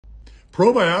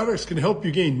Probiotics can help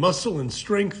you gain muscle and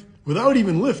strength without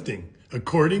even lifting,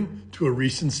 according to a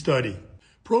recent study.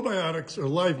 Probiotics are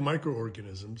live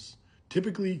microorganisms,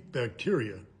 typically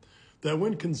bacteria, that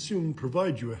when consumed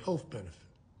provide you a health benefit.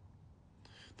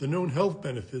 The known health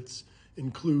benefits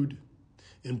include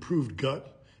improved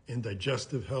gut and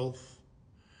digestive health,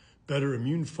 better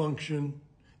immune function,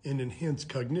 and enhanced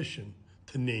cognition,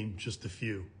 to name just a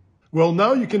few. Well,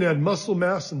 now you can add muscle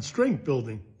mass and strength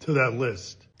building to that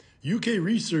list. UK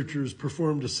researchers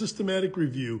performed a systematic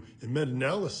review and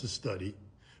meta-analysis study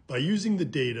by using the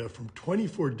data from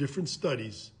 24 different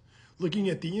studies looking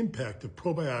at the impact of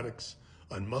probiotics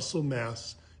on muscle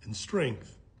mass and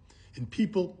strength in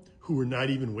people who were not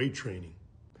even weight training.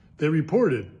 They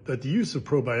reported that the use of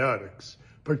probiotics,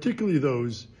 particularly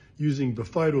those using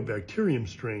Bifidobacterium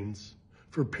strains,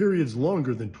 for periods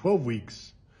longer than 12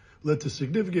 weeks, led to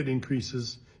significant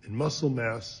increases in muscle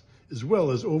mass as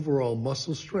well as overall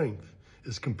muscle strength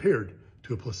as compared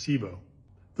to a placebo.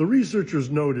 The researchers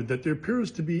noted that there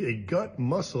appears to be a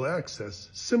gut-muscle axis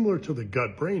similar to the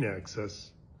gut-brain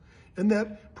axis, and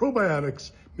that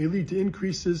probiotics may lead to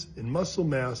increases in muscle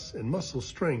mass and muscle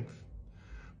strength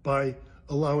by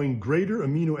allowing greater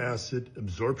amino acid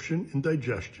absorption and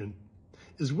digestion,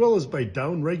 as well as by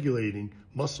downregulating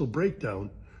muscle breakdown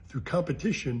through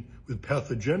competition with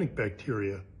pathogenic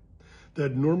bacteria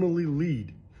that normally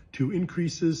lead to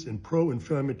increases in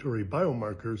pro-inflammatory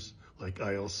biomarkers like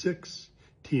IL-6,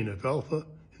 TNF-alpha,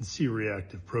 and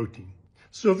C-reactive protein.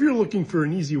 So if you're looking for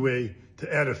an easy way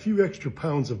to add a few extra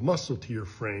pounds of muscle to your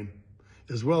frame,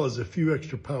 as well as a few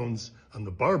extra pounds on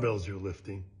the barbells you're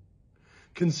lifting,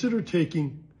 consider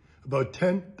taking about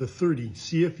 10 to 30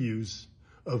 CFUs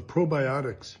of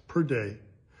probiotics per day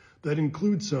that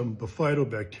include some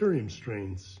Bifidobacterium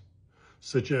strains,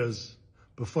 such as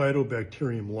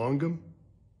Bifidobacterium longum,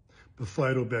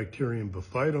 Bifidobacterium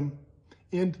bifidum,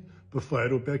 and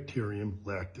Bifidobacterium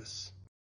lactis.